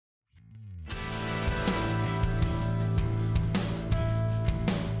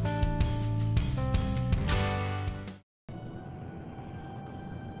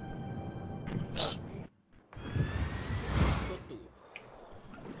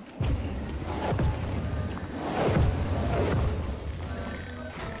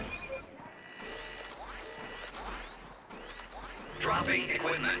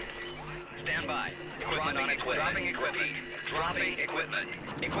equipment. Stand by. Equipment on its way. Dropping equipment. Dropping equipment.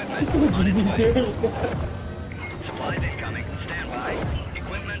 Equipment on its way. Supplies incoming. Stand by.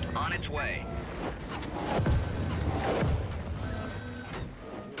 Equipment on its way.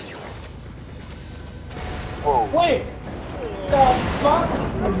 Wow. Woi! Apa?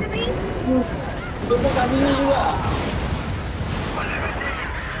 Tunggu kami ni juga.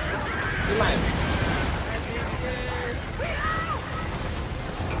 Iman.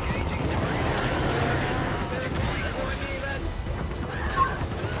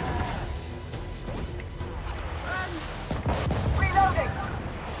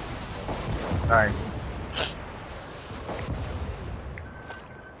 Nice.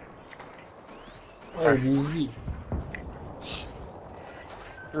 Oh, easy.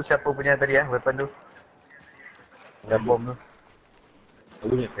 Tu siapa punya tadi weapon tu? Yang bom tu.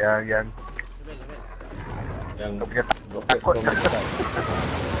 Aku ni. Yang kau punya takut.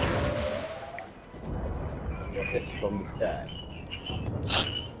 Rocket from the sky.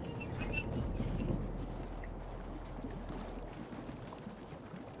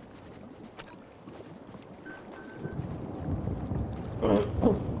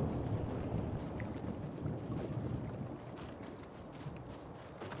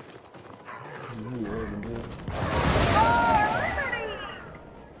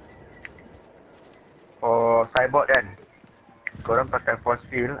 Oh, cyborg kan? Korang pakai force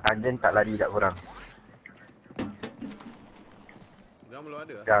field, anjing tak lari kat korang. Jangan belum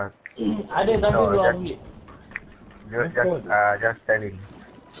ada. Ya. Ada tapi No, belum just- ambil. Just telling.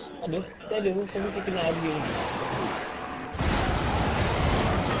 Ada, tak ada. Tapi kita kena ambil.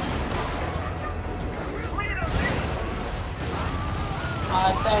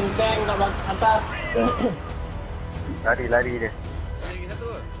 Tank kat atas. Lari dia. Lagi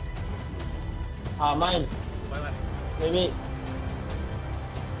satu. Main. Bye. Maybe.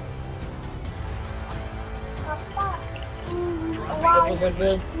 Apa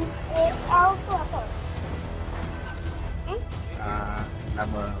control?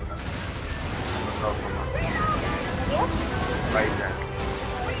 Nama orang. Baiklah.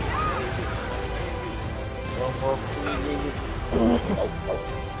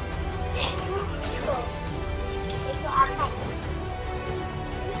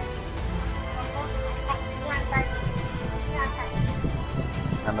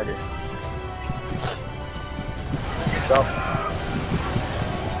 Nama dia. Stop.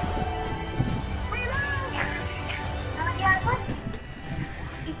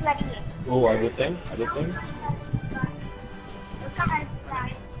 Oh, ada tank.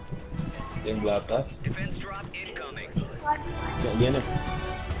 Yang belah atas. Defense drop incoming. Sekejap dia ni.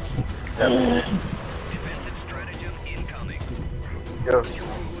 Defensive stratagem incoming. Jom.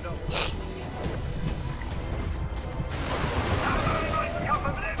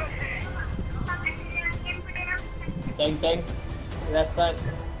 Tank. Left side.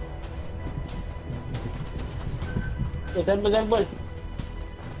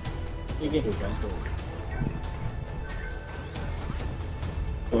 Sample.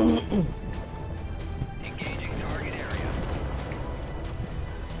 Okay. Engaging target area.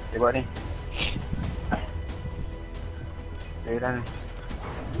 Dia buat ni. Dia dah ni.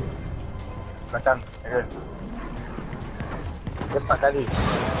 Belakang. Dia 4 kali.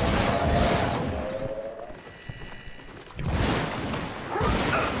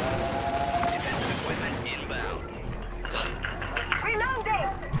 Defensive equipment inbound.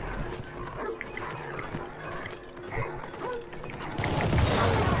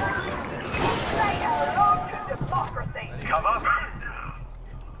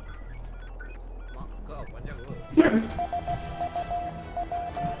 Mak kau panjang ke?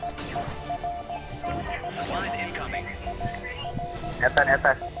 Supplies incoming.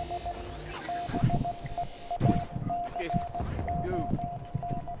 Atas. Okay. Let's go.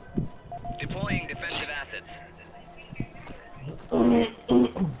 Deploying defensive assets.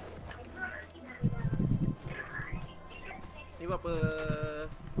 Ni berapa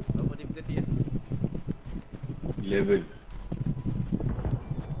difficulty ya? 11.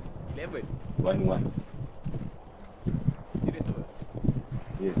 11. 1-1. Serius apa?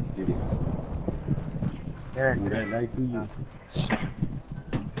 Yes, jadi. Murah lie to you.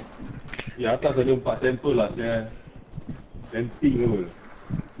 Di atas ada 4 sampel lah saya. Camping ke apa?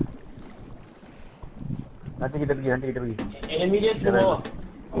 Nanti kita pergi. Enemy dia tu bawah.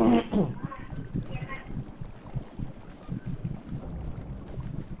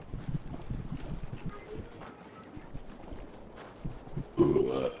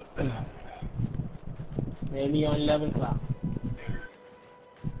 Maybe on level clock.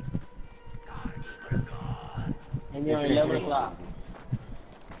 Maybe on level clock.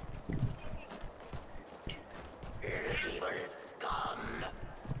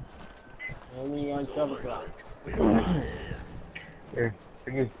 Enemy on 12 o'clock.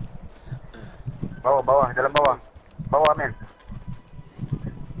 Pergi. Bawah, jalan bawah. Bawah, men.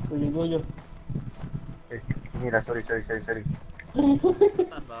 Go je. Ni dah, sorry. Sabar.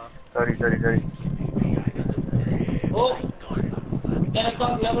 Sorry. Oh! 10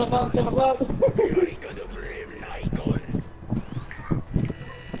 o'clock, 11 o'clock, 10 o'clock.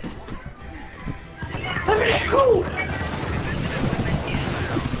 Go!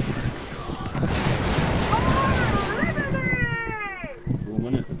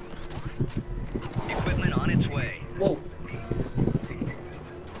 Mana tu? Equipment on its way. Go!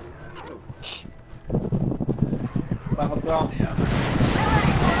 5 o'clock.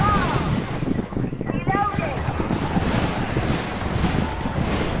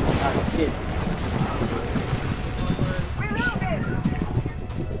 Ah, shit.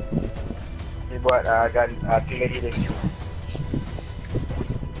 Ni buat artillery dia.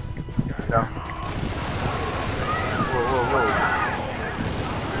 Dah. Wow.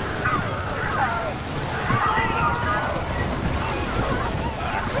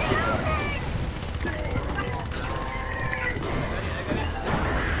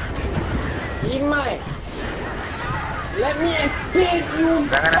 Imai! Let me escape you!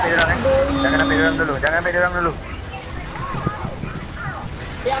 Jangan ambil dia orang dulu.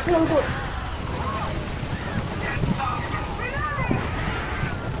 Ya, aku lembut.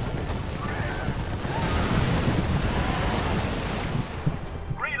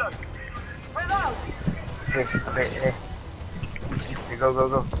 Okay, ambil ni. Okay,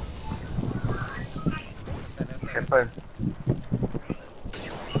 go. Simple.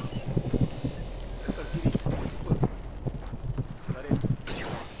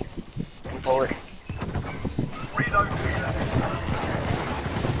 Move forward.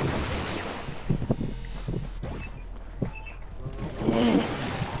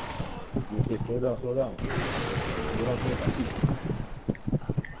 Okay, slow down. Orang punya kaki.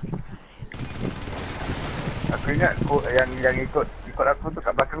 Aku ingat yang ikut aku tu kat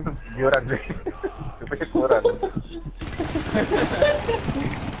belakang tu dia orang je. Rupanya korang. Tu.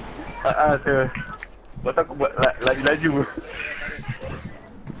 Lepas tu aku buat laju-laju.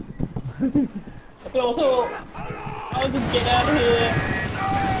 Also, how to get out of here?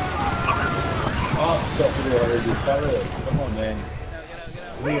 Oh, stop today already. Farrell, come on, man.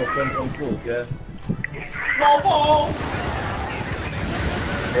 We are from control, yeah? Bobo!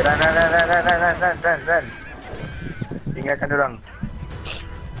 Run. Tinggalkan diorang.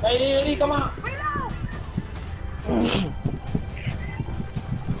 Ready, come on!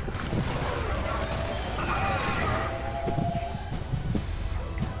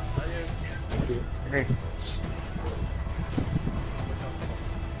 Ni.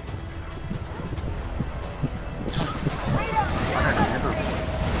 Mana dia tu?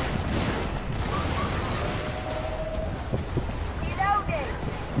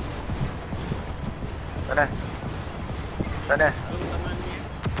 Sana.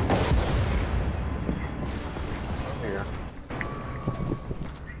 Ya.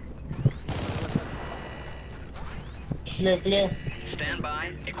 Clear. Stand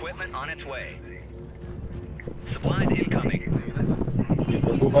by. Equipment on its way. Supplies incoming.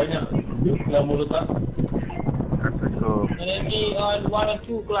 Berapa banyak dia selama letak? 100 tu. Enemy on 1 or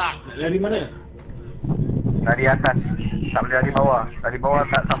 2 o'clock. Dari mana? Dari atas. Tak boleh dari bawah. Dari bawah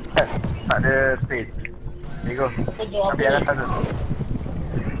tak sampai. Tak ada space. Ni go. Ambil yang atas tu.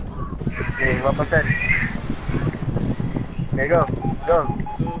 Okay, 1%. Okay, go.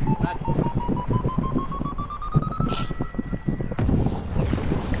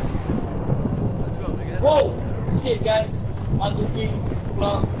 Whoa! Shit, guys. 1, 2, 3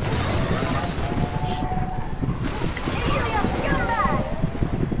 o'clock.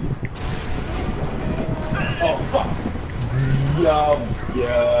 Oh, fuck! Diam,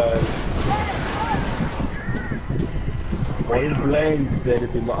 yes. Point blank dia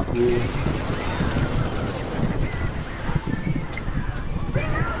tembak aku. Ya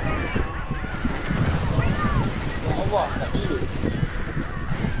Allah, tak gila.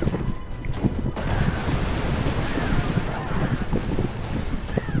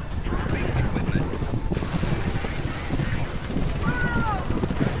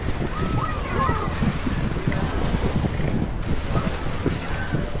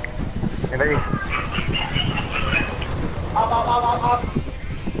 Yang tadi. Up.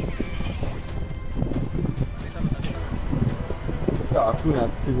 Tak, aku nak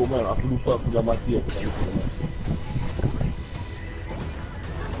tengok malam. Aku lupa aku dah mati. Aku tak lupa dah mati.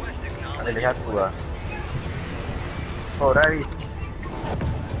 Ada lihat tu lah. Oh, dari.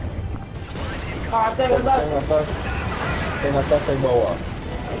 Atas. Tank atas, tank bawah.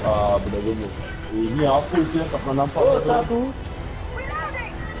 Benda gemuk. Ini apa sih tak pernah nampak. Oh, satu.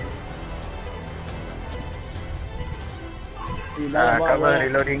 Cover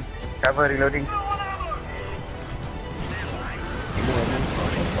reloading. Cover reloading.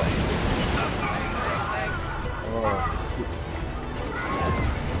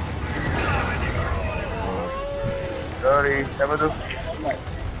 Sorry, siapa tu?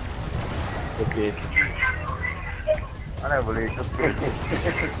 Okey. Mana boleh sukses?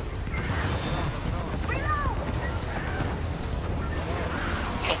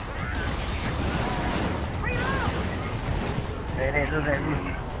 Ni tu.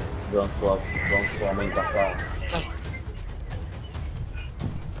 Dorang suar main kasar.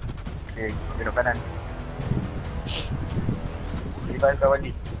 Okay, belok kanan. Di bawah kawan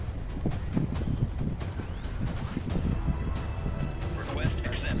ni. Request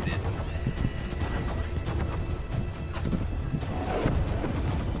accepted.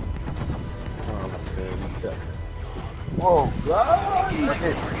 Bisa. Wow,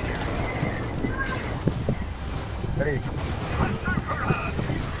 okay. Tadi.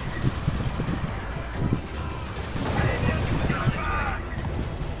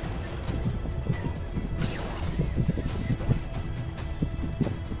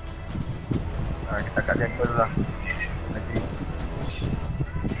 Kita kat temple dulu lah. Nanti.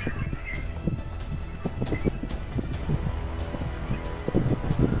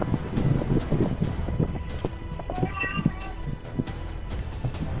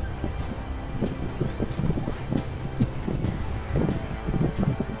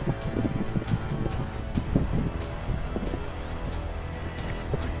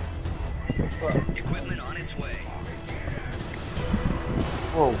 Equipment on its way.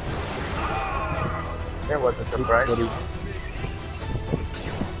 Wow. That was a surprise. Sorry.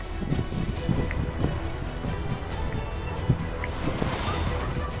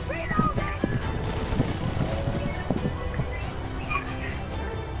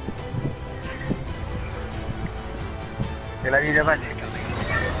 Dia lari depan.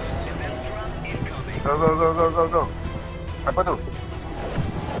 Go. Apa tu?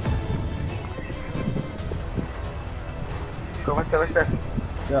 Go faster.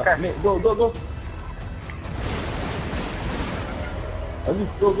 Ya, Kan? Mek, go.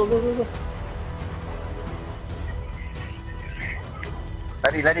 Aziz, go.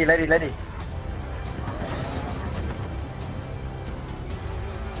 Lari.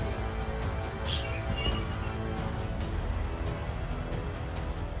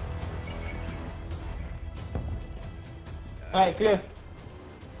 Alright, clear.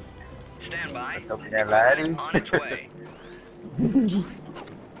 Stand by. Kau punya lari. Equipment on its way.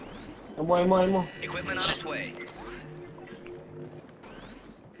 Emo. Equipment on its way.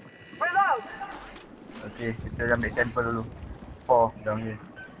 Okay, kita ambil sample dulu. 4 down here.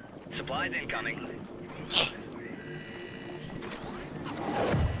 Supplies incoming.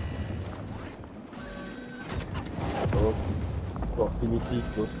 Close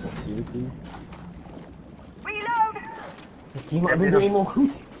proximity. Kimak dulu emo.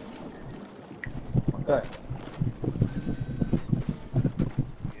 Makan.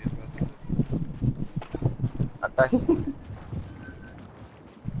 Atas.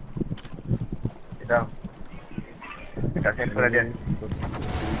 Kita. Kat sample dia.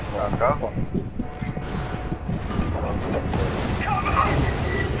 Kau.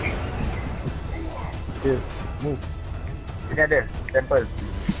 Okay, move. Sini ada sample.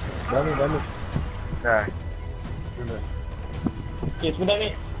 Dami. Dah. Okay, sudah ni.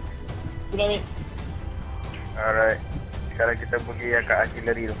 Alright. Sekarang kita pergi yang kat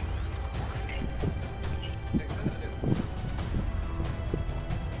artillery tu.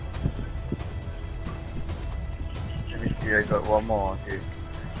 Let me see, I got one more. Okay.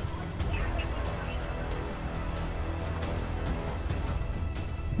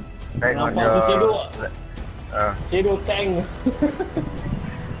 Thank on Nampak tu cedok. your... Shadow tank.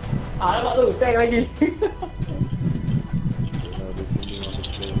 Nampak tu, tank lagi.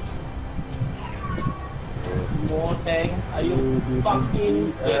 More tank. Are you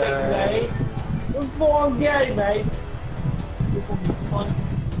fucking kidding me? You forget, mate. You forget.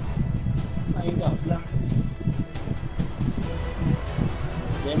 Ayo dah pulang.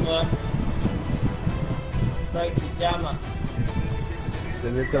 Jammer. Baik, jam ah.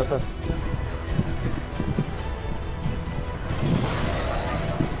 Jangan ke atas.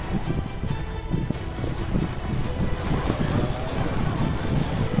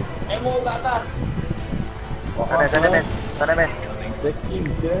 Emo kat atas. Sana men. Backing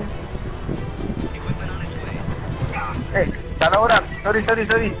je. Salah orang. Sorry.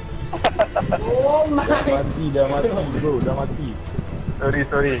 Oh my. Dah mati bro, dah mati.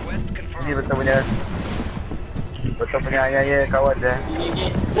 Sorry. Ini betul punya ayah kawan dia. Gini.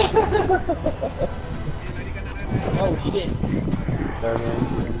 Oh, gini.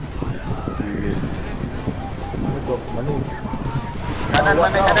 Mana? Kanan.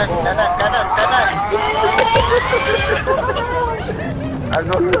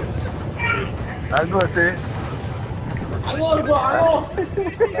 Agus sih. Anggur gua, anggur.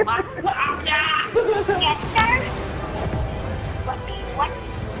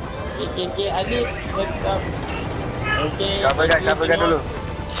 Okay, Adit. Okay. Coverkan dulu.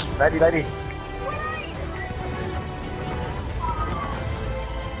 Lari.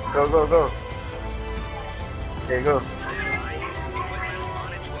 Go. Okay, go.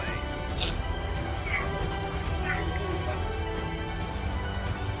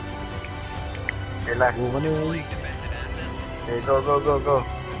 Okay lah. Mana? Okay, go.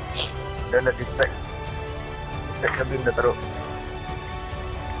 Then dah distract cabin dah taruh.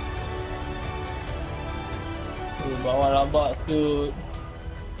 Bawa rabak tu.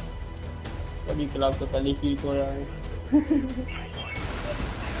 Tadi kalau aku tak boleh kill korang.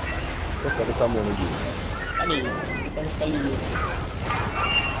 Kau tak ada sama lagi. Tadi, kita sekali je.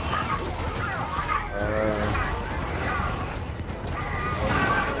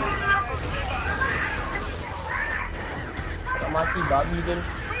 Tak mati babi tu.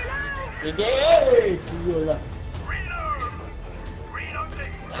 Siul lah.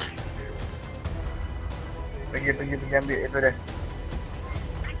 Pergi ambil itu dah.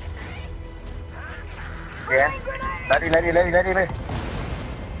 Okay eh. Lari.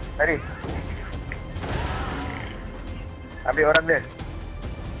 Lari. Ambil orang dia.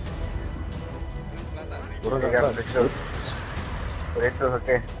 Orang Okay, kat atas. Betul,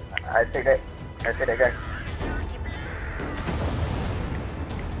 okay. I take that guy.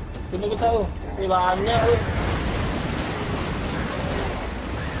 Kena ke tahu. Banyak tu.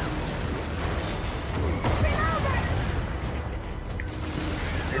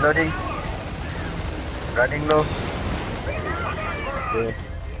 Reloading. Running low. Okay.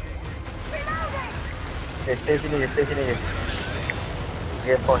 Okay, stay sini je.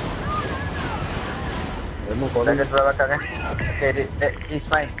 Dia pause. Memang kau Dah sebelah belakang eh. Okay, that is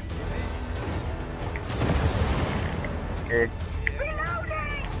mine. Okay.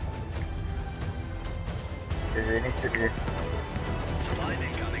 Ini shoot je.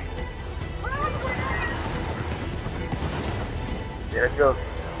 Okay, let's go.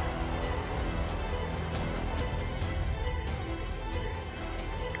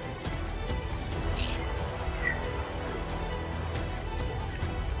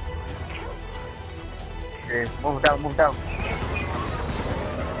 Okay, move down.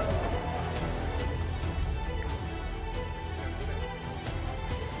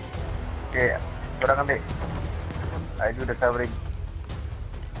 Okay, korang ambil. I do the covering.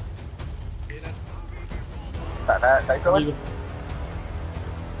 Tak ikut kan?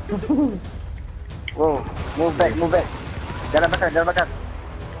 Wow, move back. Jalan belakang.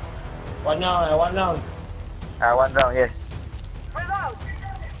 One round. One round, yes.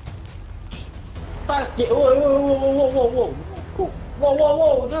 Sakit. Wow.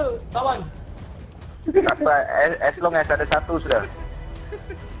 Wow, dia kawan. Tak apa, as long as ada satu sudah.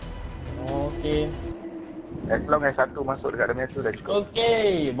 Okey. As long as satu masuk dekat dalam tu dah cukup.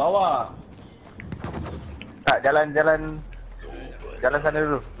 Okey, bawa. Tak, jalan sana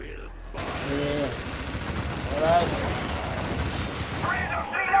dulu. Yeah. Alright.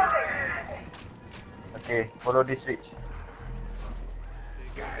 Okay, follow this switch.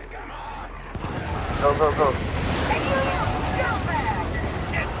 Go.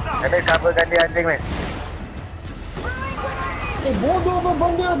 Ambil coverkan dia anjing ni. Bodoh apa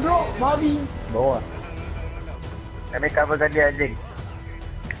benda drop babi. bawah. Ambil coverkan dia anjing.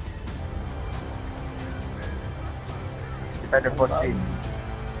 Kita ada posting.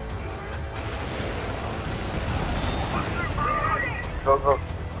 Go.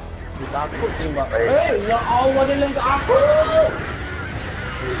 Dia takut tembak. Baik. Ya Allah, dia lengkap aku.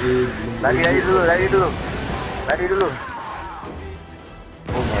 Lari dulu.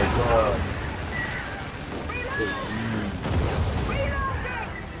 Oh my god.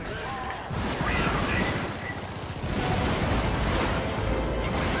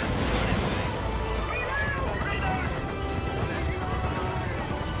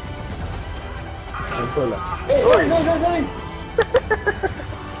 Betul lah. Sorry.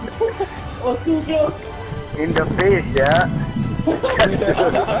 Oh, too close. In the face ya.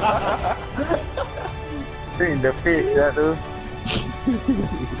 Tu in the face ya tu.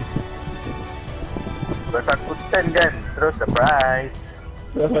 Bertakutan kan, terus surprise.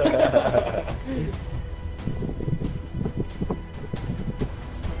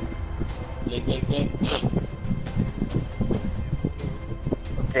 Okay.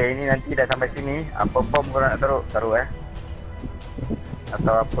 Okay, ini nanti dah sampai sini. Apa bom korang nak taruh? Taruh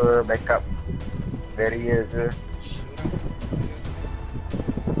atau apa backup barrier ke?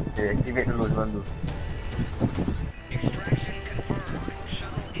 Okay, activate dulu sebelum tu.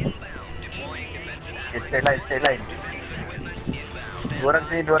 Okay, straight line. Dua orang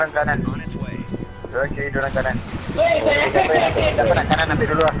sini, dua orang kanan. Dua orang kiri, dua orang kanan. Siapa nak kanan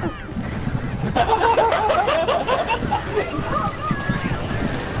ambil dulu lah.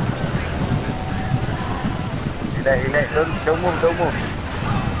 Relax, don't move.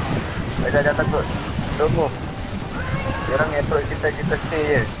 Jangan takut. Don't move. Diorang approach kita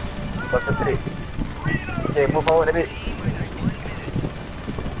stay je. Concentrate. Okay, move forward a bit.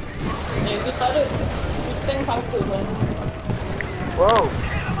 Dia tak ada. Dia tank sangka kan. Wow.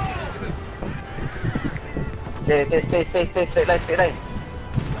 Okay, straight line.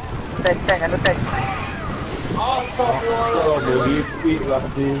 Tank, ada tank. Astagfirullah. Oh, dia repeat lah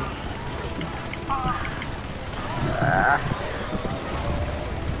dia.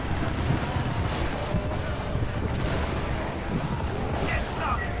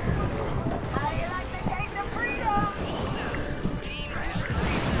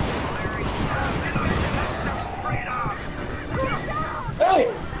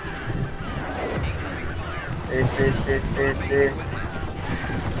 Stay.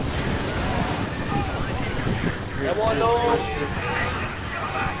 Ya bodoh.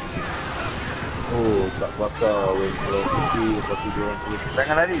 Oh, tak bakar weh. Kalau pergi, lepas tu dia orang pergi.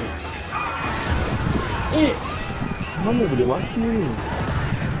 Jangan lari. Mana boleh mati ni?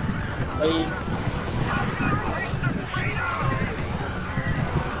 Baik.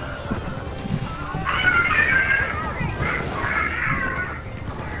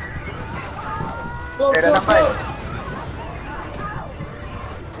 Dah sampai.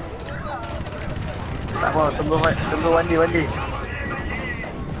 Tak mau, tunggu Wandi.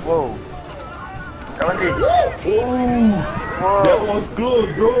 Wow. Kat Wandi. That was close,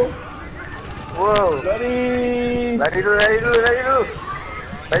 bro. Wow. Lari dulu.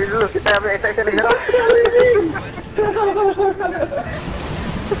 Kita ambil extraction lagi sekarang.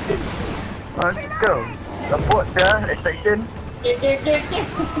 Let's go. Support dah, extraction. Okay.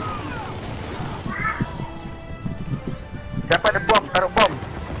 Siapa ada bom? Taruh bom.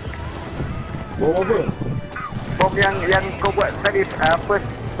 Bom apa? Bom yang kau buat tadi, first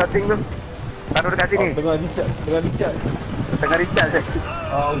starting tu. Taruh dekat sini. Tengah recharge je.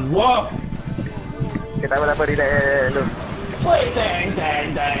 Allah. Kita apa relax dulu. Woi, tank.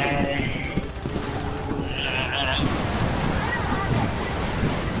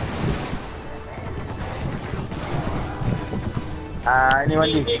 Ini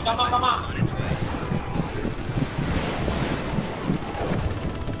Wandi. Kama.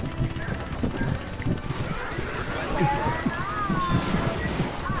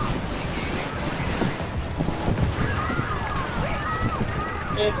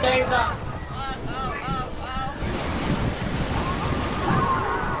 Tank tak.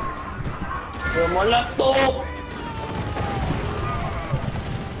 Meletup.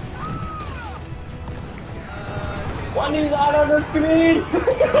 One is out of the screen.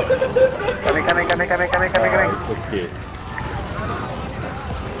 Coming. Okay.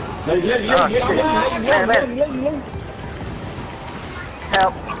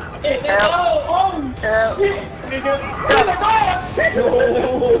 Help.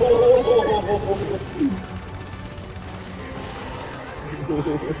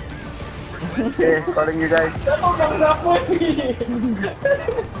 Okay, calling you guys.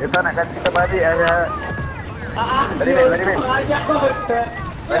 Kita nak kasi kita balik aja. Balik.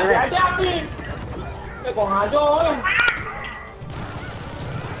 Còn hả rồi.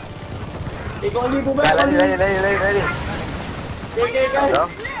 Đi con đi cô bé. Lari. Cái.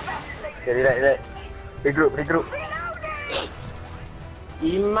 Okay, relax. Regroup.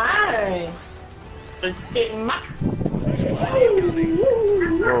 Imai. Sedikit mak.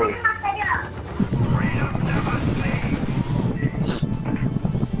 Oh.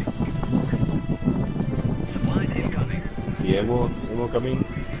 Yeah, ammo coming.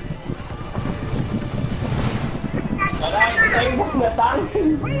 Saya pun datang.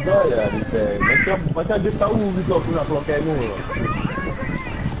 Dah ya, dia macam dia tahu gitu aku nak keluar ammo.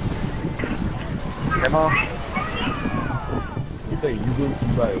 Ammo. Kita hidup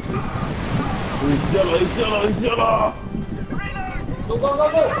tiba. Insya-Allah. Go.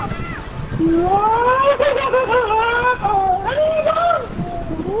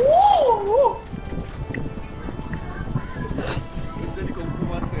 Jadi Kungfu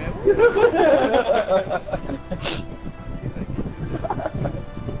Master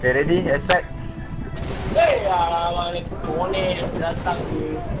Okay, ready? Attack. Alamak ni konek datang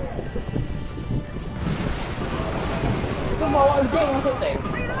ni. Itu bawa geng masuk tank.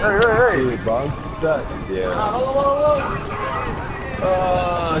 Hei. Bangsat dia. Bangun.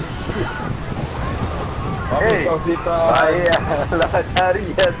 Shit. Hei. Kau cerita. Baiklah, cari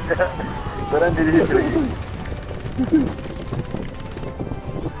ya. Korang di situ lagi.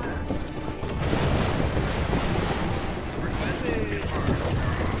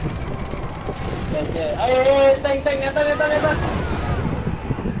 Tank atas.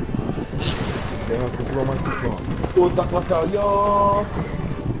 Jangan keluar mati kau. Oh, tak pasal ya.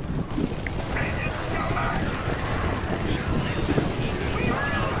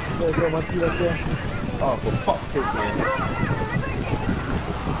 Dia mati dah tu. Ah, fuck it man.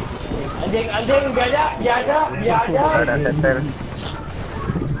 Anjing, biar ada. Dah settle.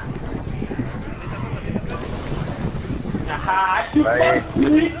 Baik.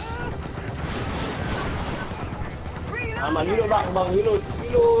 Aman bang, reload.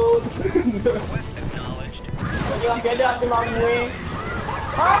 Kau jangan biada tu mamu eh.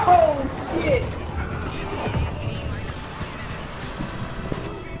 Oh, shit.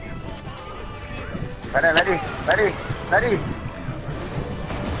 Mana lari.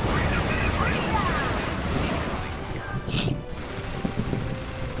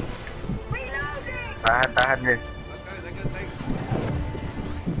 Tahan dia.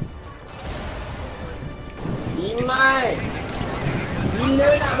 Imai. Bila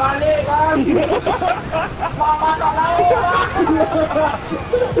nak balik bang? Mama tak lain bang.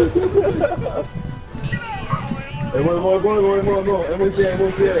 Emo. Emosi.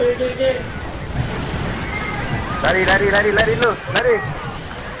 Okay. Lari lu. Lari.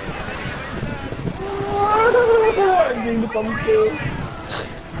 Anjing depan muka.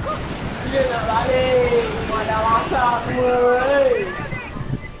 Bila nak balik? Rumah dah masak semua eh.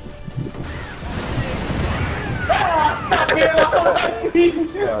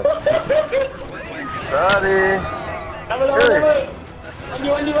 Sorry. Lama.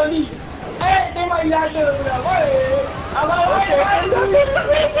 Mandi. Tembak ilaga pula. Woi. Abang.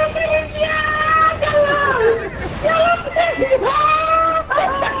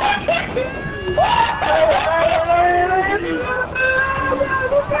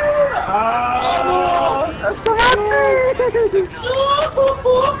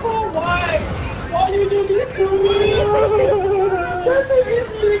 Why you do this to me? Nothing is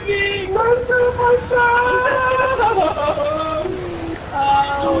leaking.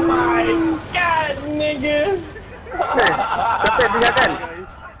 Oh my god, nigga. Siapa yang tinggalkan?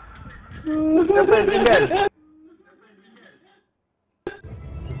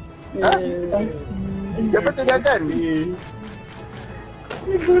 Siapa tinggalkan?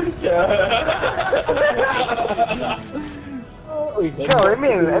 Kau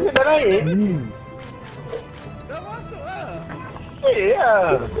Emil dah naik? Dah masuk lah.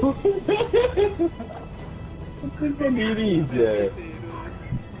 Ya. Kan diri je.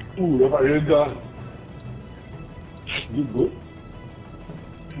 Dapat rega. You good?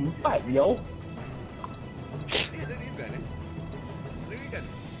 4 jauh. Ada ringan eh?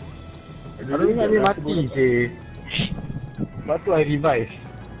 Kalau ingat ni mati je. Lepas tu I revive.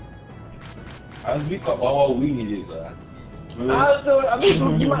 Azmi kat bawah wing je kan. Habis tu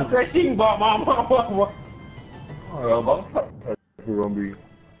jimat crashing. Mama. Bangsat. Zombie.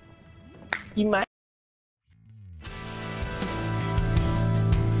 Jimat.